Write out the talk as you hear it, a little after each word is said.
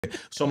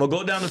So I'm gonna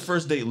go down the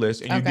first date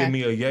list, and you give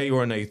me a yay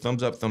or a nay,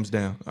 thumbs up, thumbs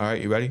down. All right,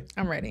 you ready?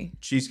 I'm ready.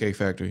 Cheesecake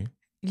Factory.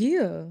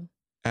 Yeah.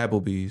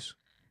 Applebee's.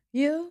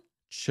 Yeah.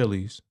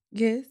 Chili's.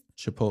 Yes.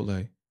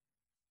 Chipotle.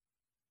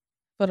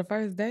 For the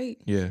first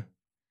date? Yeah.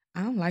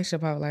 I don't like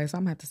Chipotle, so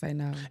I'm gonna have to say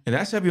no. And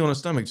that's heavy on the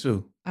stomach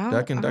too.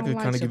 That can like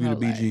kind of give you the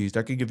Chipotle. BGs.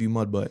 That could give you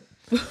mud butt.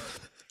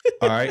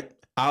 All right.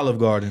 Olive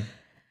Garden.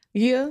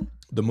 Yeah.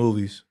 The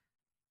movies.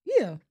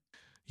 Yeah.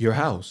 Your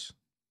house.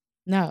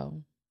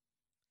 No.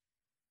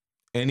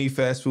 Any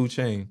fast food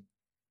chain.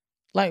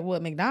 Like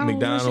what? McDonald's?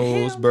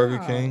 McDonald's, Burger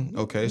King.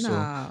 Okay,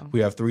 so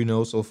we have 3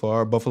 no's so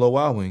far. Buffalo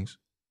Wild Wings.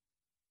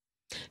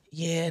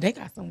 Yeah, they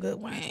got some good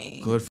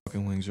wings. Good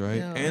fucking wings, right?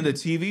 Yeah. And the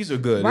TVs are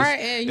good. Right.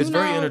 It's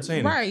very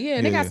entertaining. Right,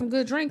 yeah. They got some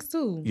good drinks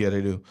too. Yeah,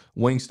 they do.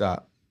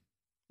 Wingstop.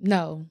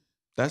 No.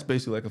 That's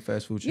basically like a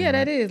fast food chain. Yeah,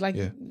 that right? is. Like,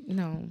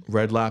 no.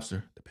 Red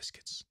Lobster. The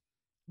biscuits.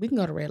 We can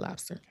go to Red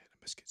Lobster. Okay, the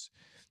biscuits.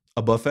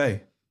 A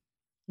buffet.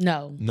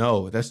 No.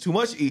 No, that's too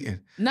much eating.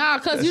 Nah,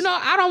 because,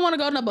 I don't want to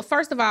go no. But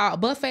first of all,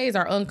 buffets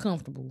are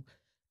uncomfortable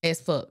as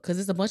fuck. Because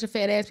it's a bunch of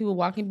fat ass people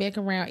walking back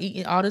around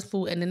eating all this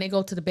food. And then they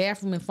go to the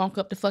bathroom and funk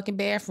up the fucking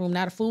bathroom.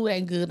 Now the food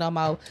ain't good no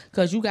more.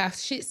 Because you got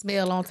shit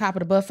smell on top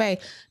of the buffet.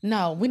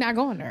 No, we're not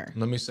going there.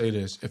 Let me say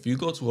this. If you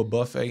go to a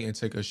buffet and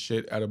take a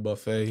shit at a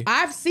buffet.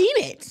 I've seen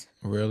it.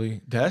 Really?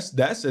 That's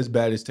as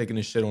bad as taking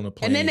a shit on a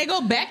plane. And then they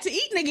go back to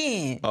eating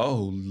again.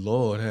 Oh,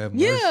 Lord have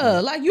mercy. Yeah,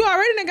 like you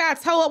already done got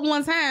toe up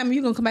one time.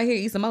 You gonna come back here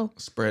and eat some more.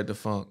 Spread the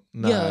funk.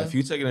 Nah, if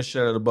you taking a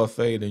shit at a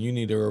buffet, then you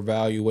need to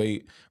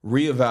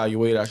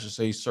reevaluate, I should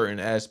say, certain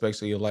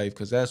aspects of your life,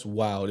 because that's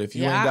wild. If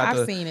you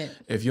I've seen it.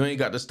 If you ain't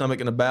got the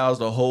stomach and the bowels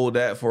to hold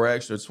that for an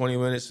extra 20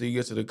 minutes till you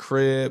get to the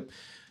crib.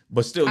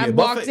 But still, I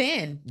walked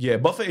in. Yeah,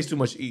 buffet is too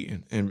much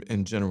eating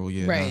in general,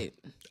 yeah. Right.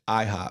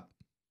 IHOP.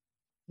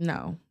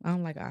 No, I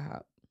don't like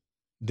IHOP.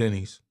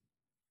 Denny's.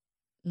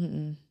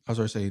 Mm-mm. I was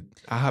going to say,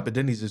 IHOP at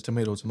Denny's is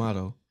tomato.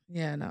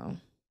 Yeah, no.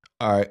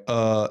 All right.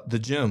 The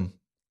gym.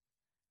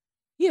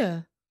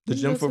 Yeah. The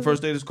gym for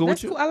first date is cool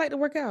with you? Cool. I like to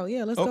work out.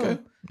 Yeah, let's go. Okay,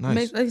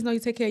 nice. Let us know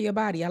you take care of your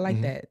body. I like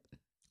that.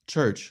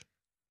 Church.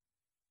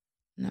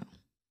 No.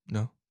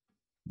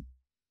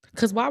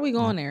 Because why are we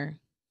going there?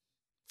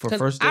 For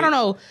first date? I don't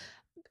know.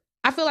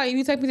 I feel like if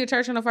you take me to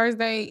church on the first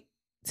date,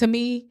 to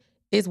me,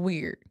 it's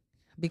weird.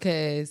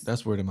 Because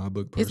that's weird in my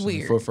book, personally.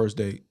 It's weird. For a first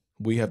date.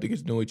 We have to get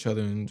to know each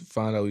other and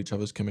find out each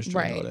other's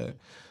chemistry and all that.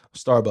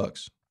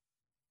 Starbucks.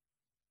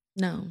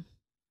 No.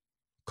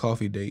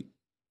 Coffee date.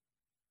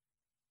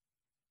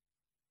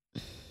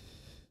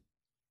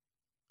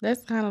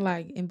 That's kind of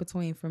like in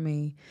between for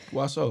me.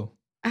 Why so?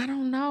 I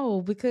don't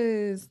know,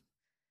 because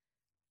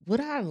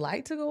would I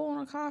like to go on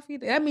a coffee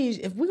date? That means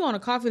if we go on a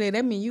coffee date,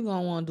 that means you're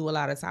going to want to do a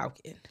lot of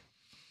talking.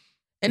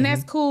 And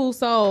that's cool.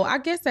 So I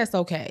guess that's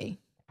okay.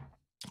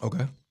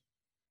 Okay.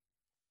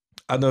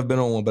 I've never been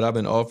on one, but I've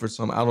been offered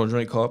some. I don't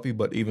drink coffee,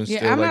 but even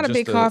still, I'm not a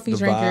big coffee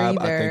drinker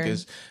vibe, either.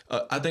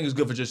 I think it's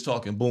good for just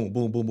talking. Boom,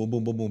 boom, boom, boom,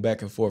 boom, boom, boom,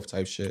 back and forth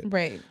type shit.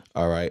 Right.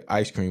 All right.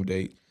 Ice cream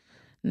date.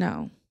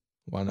 No.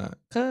 Why not?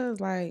 Because,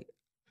 like,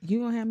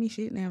 you gonna have me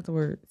shitting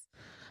afterwards.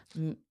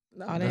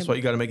 That's why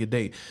you got to make a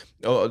date.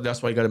 Oh,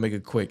 that's why you got to make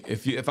it quick.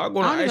 If I go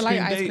on an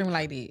ice cream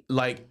date,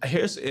 like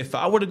if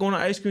I were to go on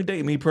an ice cream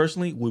date, me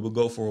personally, we would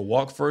go for a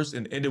walk first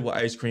and end it with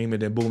ice cream,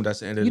 and then boom,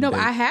 that's the end of the date.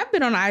 I have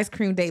been on an ice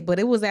cream date, but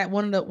it was at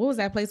what was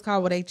that place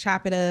called where they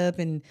chop it up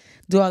and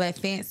do all that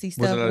fancy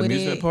stuff with it? Was it an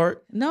amusement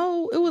park?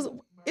 No, it was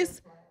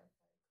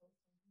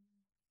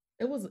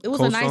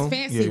a nice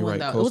fancy one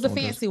though. It was a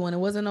fancy one. It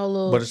wasn't no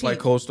little. But it's like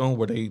Cold Stone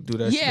where they do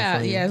that. Yeah.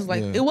 It's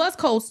like it was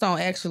Cold Stone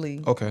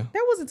actually. Okay.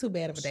 That wasn't too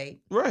bad of a date.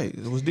 Right.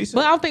 It was decent.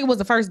 But I don't think it was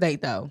the first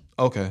date though.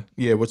 Okay.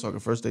 Yeah, we're talking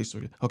first date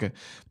story. Okay.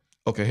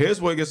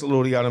 Here's where it gets a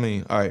little, you know what I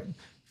mean? All right.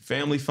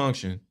 Family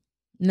function.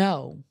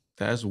 No.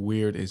 That's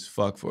weird as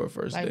fuck for a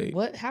first date.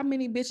 What? How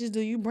many bitches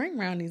do you bring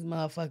around these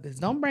motherfuckers?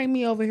 Don't bring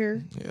me over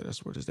here. Yeah,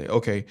 that's weird as day.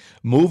 Okay,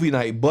 movie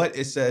night, but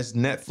it says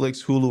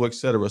Netflix, Hulu,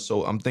 etc.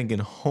 So I'm thinking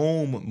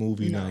home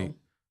movie night.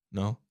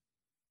 No.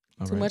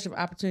 Too much of an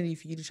opportunity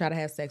for you to try to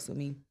have sex with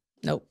me.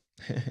 Nope.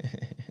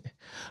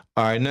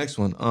 All right, next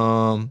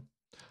one.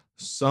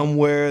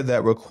 Somewhere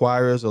that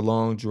requires a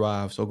long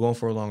drive. So going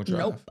for a long drive.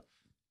 Nope.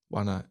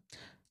 Why not?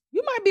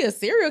 You might be a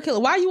serial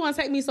killer. Why you want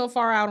to take me so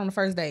far out on the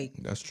first date?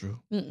 That's true.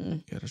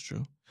 Mm-mm. Yeah, that's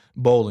true.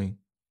 Bowling.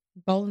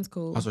 Bowling's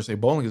cool. I was going to say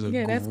bowling is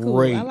that's cool.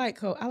 I like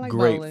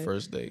great bowling.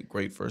 First date.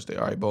 Great first date.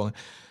 All right, bowling.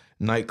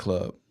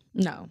 Nightclub.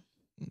 No.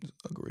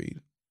 Agreed.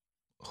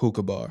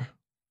 Hookah bar.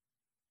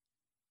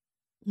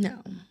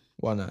 No.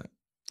 Why not?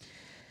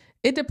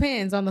 It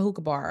depends on the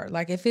hookah bar.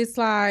 Like if it's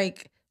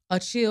like a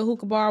chill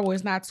hookah bar where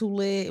it's not too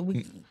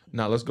lit.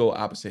 Now let's go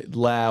opposite.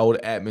 Loud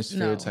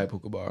atmosphere type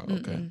hookah bar.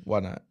 Okay. Mm-mm.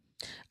 Why not?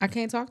 I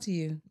can't talk to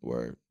you.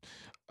 Word.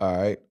 All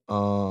right.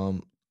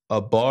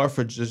 A bar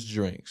for just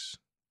drinks.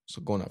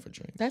 So going out for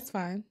drinks. That's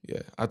fine.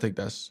 Yeah. I think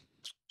that's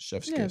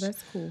chef's kiss. Yeah,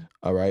 that's cool.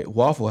 All right.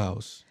 Waffle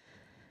House.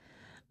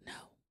 No.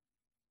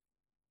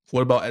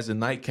 What about as a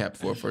nightcap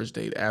for a first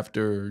date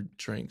after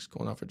drinks,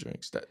 going out for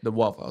drinks? The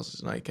Waffle House is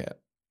a nightcap.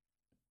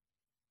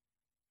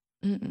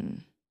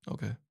 Mm-mm.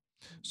 Okay.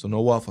 So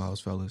no Waffle House,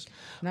 fellas.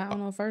 Not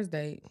on a first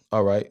date.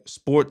 All right.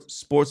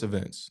 Sports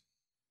events.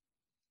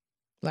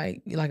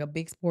 Like a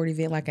big sport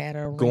event, like at a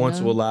arena. Going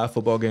to a live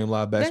football game,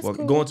 live basketball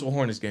game. Going to a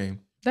Hornets game.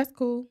 That's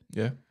cool.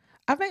 Yeah.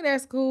 I think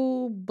that's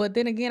cool, but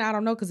then again, I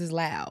don't know because it's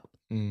loud.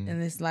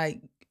 And it's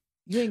like,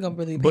 you ain't gonna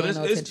really pay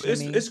no attention to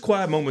me. It's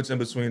quiet moments in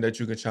between that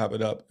you can chop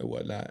it up and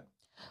whatnot.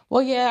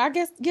 Well, yeah, I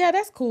guess, yeah,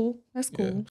 that's cool. That's cool. Yeah.